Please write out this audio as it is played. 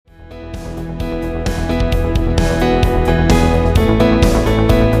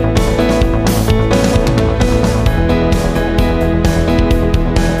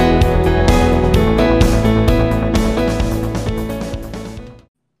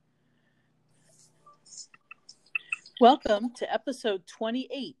Welcome to episode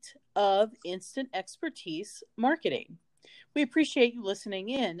 28 of Instant Expertise Marketing. We appreciate you listening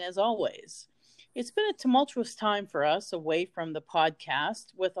in as always. It's been a tumultuous time for us away from the podcast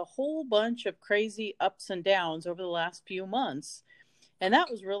with a whole bunch of crazy ups and downs over the last few months. And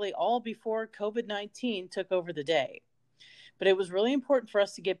that was really all before COVID-19 took over the day. But it was really important for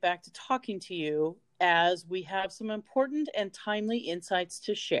us to get back to talking to you as we have some important and timely insights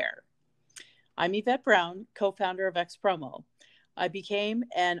to share. I'm Yvette Brown, co-founder of XPromo. I became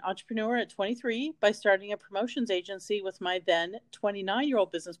an entrepreneur at 23 by starting a promotions agency with my then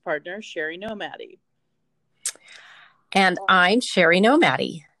 29-year-old business partner, Sherry Nomadi. And I'm Sherry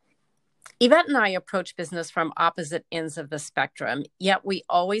Nomadi. Yvette and I approach business from opposite ends of the spectrum, yet we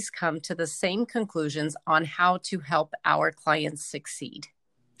always come to the same conclusions on how to help our clients succeed.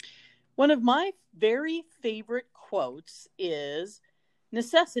 One of my very favorite quotes is,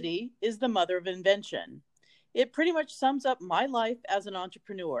 "Necessity is the mother of invention." It pretty much sums up my life as an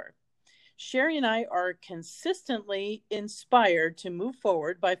entrepreneur. Sherry and I are consistently inspired to move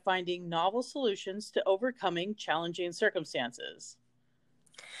forward by finding novel solutions to overcoming challenging circumstances.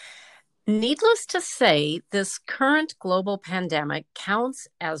 Needless to say, this current global pandemic counts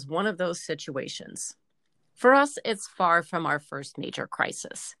as one of those situations. For us, it's far from our first major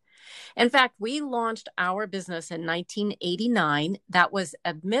crisis. In fact, we launched our business in 1989. That was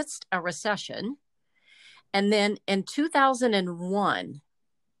amidst a recession. And then in 2001,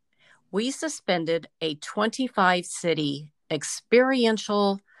 we suspended a 25-city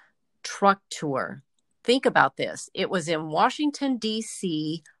experiential truck tour. Think about this. It was in Washington,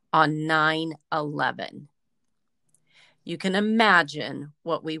 D.C. on 9/11. You can imagine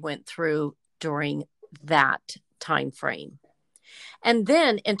what we went through during that time frame. And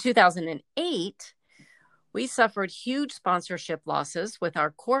then in 2008, we suffered huge sponsorship losses with our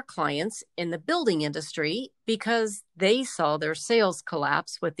core clients in the building industry because they saw their sales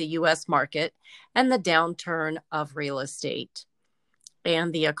collapse with the U.S. market and the downturn of real estate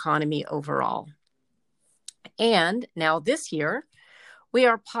and the economy overall. And now this year, we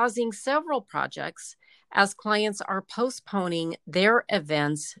are pausing several projects as clients are postponing their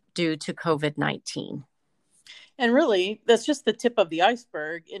events due to COVID-19. And really, that's just the tip of the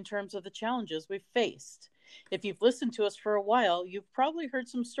iceberg in terms of the challenges we've faced. If you've listened to us for a while, you've probably heard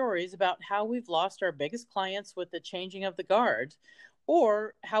some stories about how we've lost our biggest clients with the changing of the guard,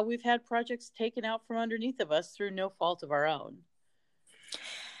 or how we've had projects taken out from underneath of us through no fault of our own.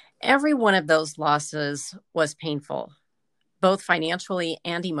 Every one of those losses was painful, both financially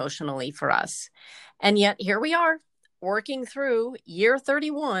and emotionally for us. And yet here we are, working through year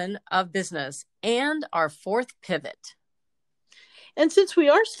 31 of business and our fourth pivot. And since we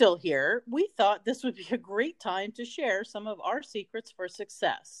are still here, we thought this would be a great time to share some of our secrets for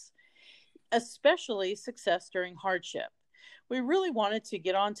success, especially success during hardship. We really wanted to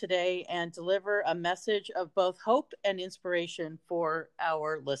get on today and deliver a message of both hope and inspiration for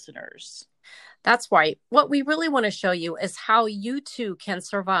our listeners. That's right. What we really want to show you is how you too can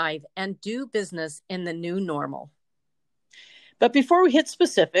survive and do business in the new normal. But before we hit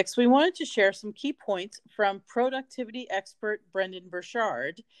specifics, we wanted to share some key points from productivity expert Brendon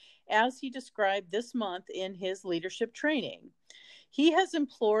Burchard, as he described this month in his leadership training. He has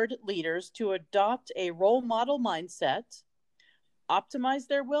implored leaders to adopt a role model mindset, optimize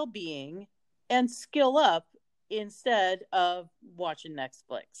their well-being, and skill up instead of watching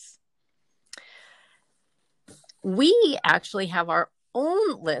Netflix. We actually have our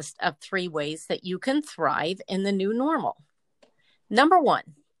own list of 3 ways that you can thrive in the new normal. Number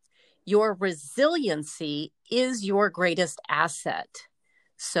 1, your resiliency is your greatest asset,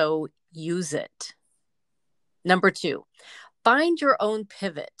 so use it. Number 2, find your own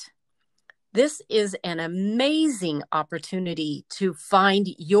pivot. This is an amazing opportunity to find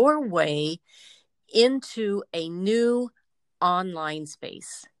your way into a new online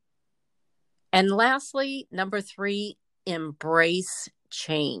space. And lastly, number 3, embrace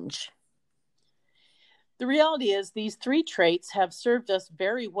change. The reality is these 3 traits have served us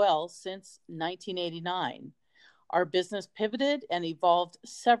very well since 1989. Our business pivoted and evolved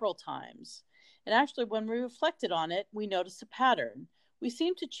several times. And actually, when we reflected on it, we noticed a pattern. We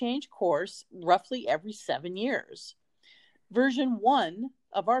seem to change course roughly every 7 years. Version 1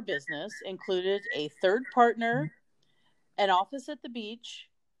 of our business included a third partner, an office at the beach,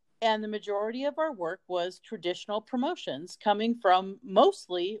 and the majority of our work was traditional promotions coming from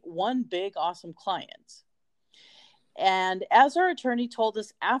mostly one big, awesome client. And as our attorney told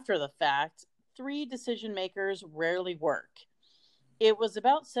us after the fact, 3 decision makers rarely work. It was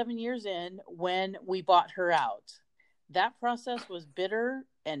about 7 years in when we bought her out. That process was bitter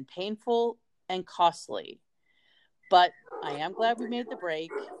and painful and costly. But I am glad we made the break,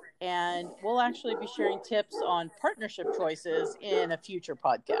 and we'll actually be sharing tips on partnership choices in a future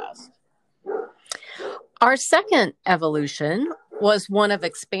podcast. Our second evolution was one of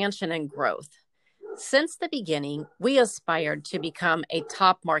expansion and growth. Since the beginning, we aspired to become a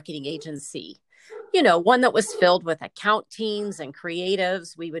top marketing agency. One that was filled with account teams and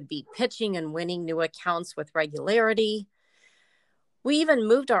creatives. We would be pitching and winning new accounts with regularity. We even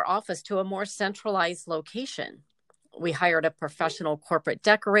moved our office to a more centralized location. We hired a professional corporate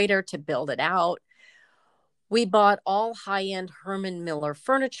decorator to build it out. We bought all high-end Herman Miller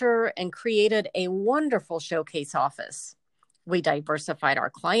furniture and created a wonderful showcase office. We diversified our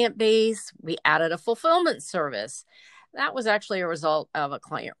client base. We added a fulfillment service. That was actually a result of a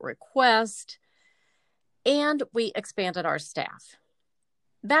client request. And we expanded our staff.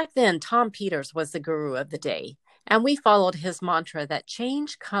 Back then, Tom Peters was the guru of the day, and we followed his mantra that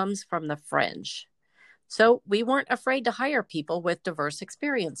change comes from the fringe. So we weren't afraid to hire people with diverse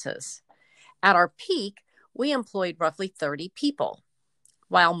experiences. At our peak, we employed roughly 30 people.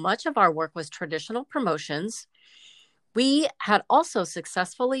 While much of our work was traditional promotions, we had also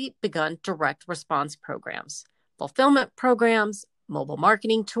successfully begun direct response programs, fulfillment programs, mobile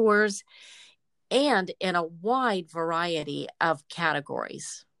marketing tours, and in a wide variety of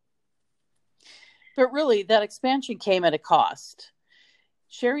categories. But really, that expansion came at a cost.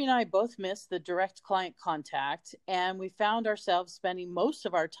 Sherry and I both missed the direct client contact, and we found ourselves spending most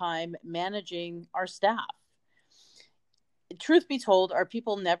of our time managing our staff. Truth be told, our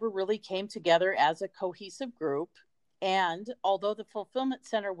people never really came together as a cohesive group. And although the fulfillment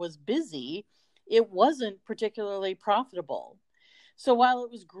center was busy, it wasn't particularly profitable. So while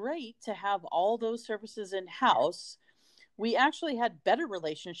it was great to have all those services in-house, we actually had better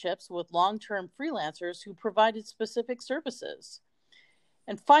relationships with long-term freelancers who provided specific services.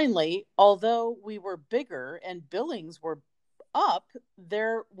 And finally, although we were bigger and billings were up,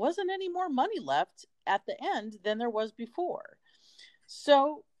 there wasn't any more money left at the end than there was before.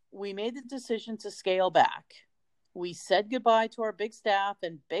 So we made the decision to scale back. We said goodbye to our big staff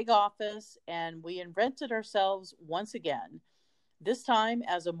and big office, and we invented ourselves once again, this time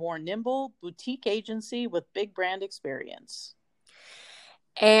as a more nimble boutique agency with big brand experience.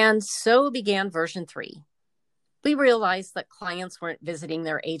 And so began version 3. We realized that clients weren't visiting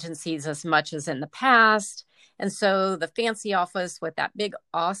their agencies as much as in the past. And so the fancy office with that big,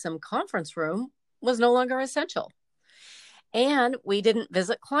 awesome conference room was no longer essential. And we didn't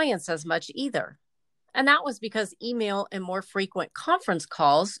visit clients as much either. And that was because email and more frequent conference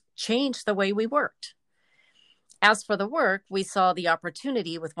calls changed the way we worked. As for the work, we saw the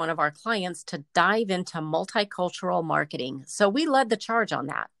opportunity with one of our clients to dive into multicultural marketing. So we led the charge on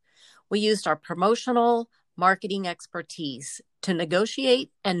that. We used our promotional marketing expertise to negotiate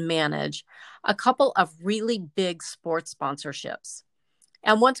and manage a couple of really big sports sponsorships.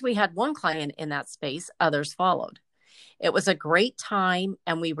 And once we had one client in that space, others followed. It was a great time,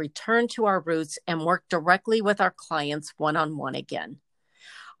 and we returned to our roots and worked directly with our clients one-on-one again.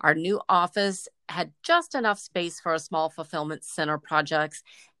 Our new office had just enough space for a small fulfillment center projects,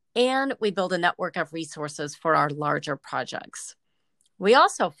 and we built a network of resources for our larger projects. We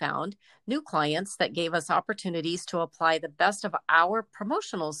also found new clients that gave us opportunities to apply the best of our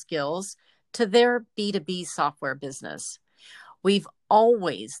promotional skills to their B2B software business. We've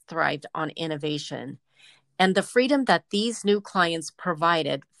always thrived on innovation, and the freedom that these new clients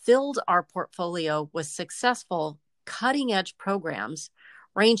provided filled our portfolio with successful cutting-edge programs,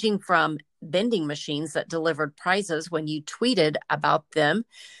 ranging from vending machines that delivered prizes when you tweeted about them,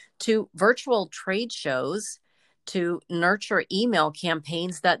 to virtual trade shows, to nurture email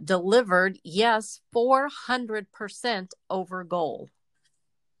campaigns that delivered, 400% over goal.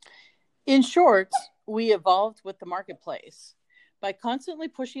 In short, we evolved with the marketplace. By constantly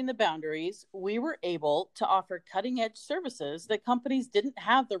pushing the boundaries, we were able to offer cutting-edge services that companies didn't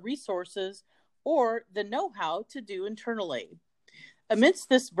have the resources or the know-how to do internally. Amidst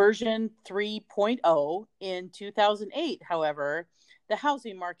this version 3.0 in 2008, however, the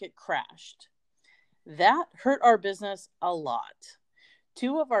housing market crashed. That hurt our business a lot.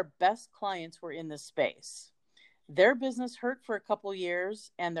 2 of our best clients were in this space. Their business hurt for a couple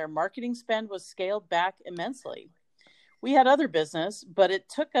years, and their marketing spend was scaled back immensely. We had other business, but it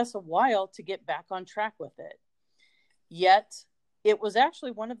took us a while to get back on track with it. Yet, it was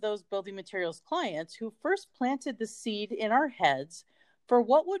actually one of those building materials clients who first planted the seed in our heads for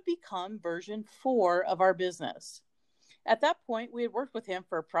what would become version 4 of our business. At that point, we had worked with him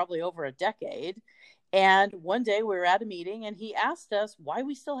for probably over a decade. And one day we were at a meeting and he asked us why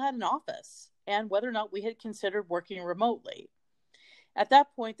we still had an office and whether or not we had considered working remotely. At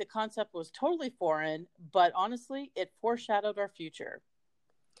that point, the concept was totally foreign, but honestly, it foreshadowed our future.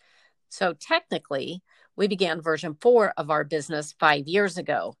 So technically, we began version 4 of our business 5 years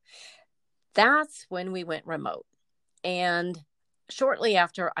ago. That's when we went remote. And shortly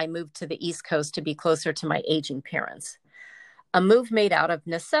after, I moved to the East Coast to be closer to my aging parents. A move made out of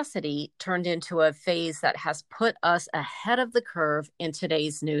necessity turned into a phase that has put us ahead of the curve in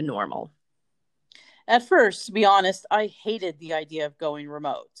today's new normal. At first, to be honest, I hated the idea of going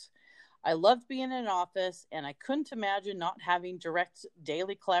remote. I loved being in an office, and I couldn't imagine not having direct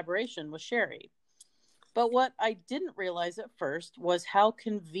daily collaboration with Sherry. But what I didn't realize at first was how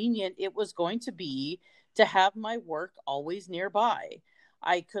convenient it was going to be to have my work always nearby.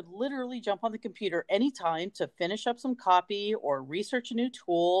 I could literally jump on the computer anytime to finish up some copy or research a new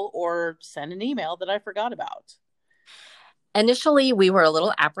tool or send an email that I forgot about. Initially, we were a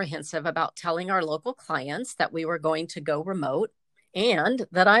little apprehensive about telling our local clients that we were going to go remote and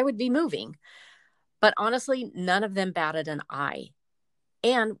that I would be moving. But honestly, none of them batted an eye.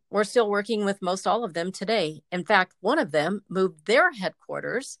 And we're still working with most all of them today. In fact, one of them moved their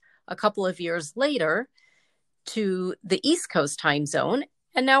headquarters a couple of years later to the East Coast time zone,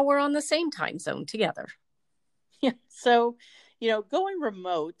 and now we're on the same time zone together. Yeah, so, going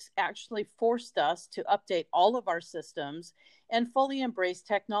remote actually forced us to update all of our systems and fully embrace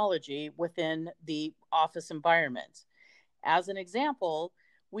technology within the office environment. As an example,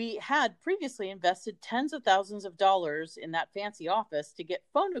 we had previously invested tens of thousands of dollars in that fancy office to get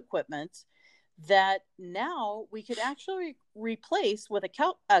phone equipment that now we could actually replace with a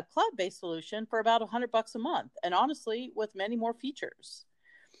cloud-based solution for about $100 a month, and honestly, with many more features.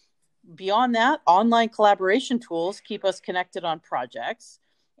 Beyond that, online collaboration tools keep us connected on projects,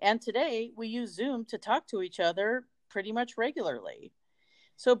 and today we use Zoom to talk to each other pretty much regularly.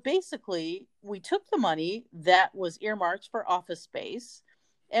 So basically, we took the money that was earmarked for office space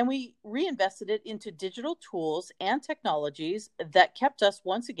and we reinvested it into digital tools and technologies that kept us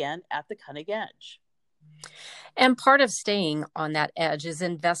once again at the cutting edge. And part of staying on that edge is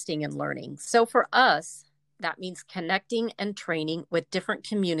investing in learning. So for us, that means connecting and training with different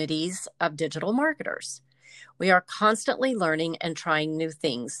communities of digital marketers. We are constantly learning and trying new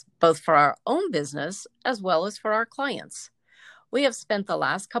things, both for our own business as well as for our clients. We have spent the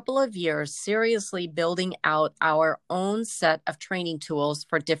last couple of years seriously building out our own set of training tools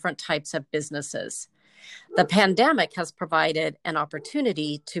for different types of businesses. The pandemic has provided an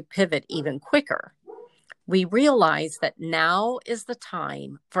opportunity to pivot even quicker. We realize that now is the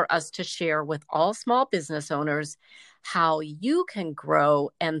time for us to share with all small business owners how you can grow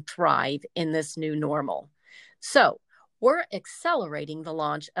and thrive in this new normal. So we're accelerating the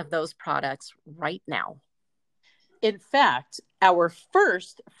launch of those products right now. In fact, our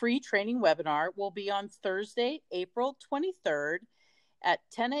first free training webinar will be on Thursday, April 23rd at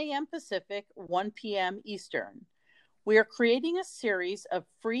 10 a.m. Pacific, 1 p.m. Eastern. We are creating a series of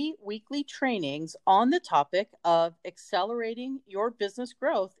free weekly trainings on the topic of accelerating your business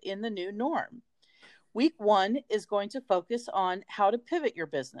growth in the new norm. Week 1 is going to focus on how to pivot your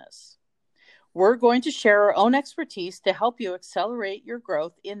business. We're going to share our own expertise to help you accelerate your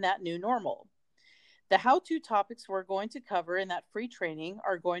growth in that new normal. The how-to topics we're going to cover in that free training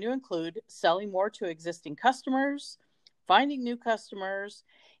are going to include selling more to existing customers, finding new customers,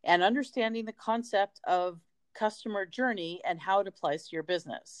 and understanding the concept of customer journey and how it applies to your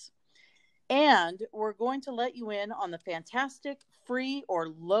business. And we're going to let you in on the fantastic free or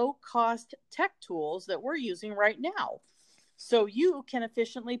low-cost tech tools that we're using right now, so you can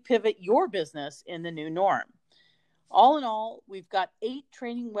efficiently pivot your business in the new norm. All in all, we've got 8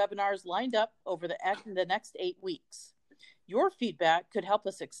 training webinars lined up over the next 8 weeks. Your feedback could help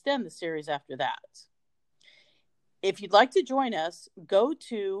us extend the series after that. If you'd like to join us, go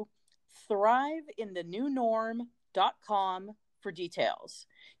to thriveinthenewnorm.com for details.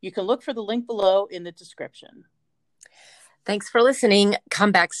 You can look for the link below in the description. Thanks for listening.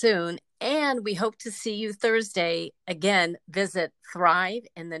 Come back soon. And we hope to see you Thursday. Again, visit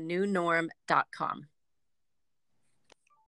thriveinthenewnorm.com.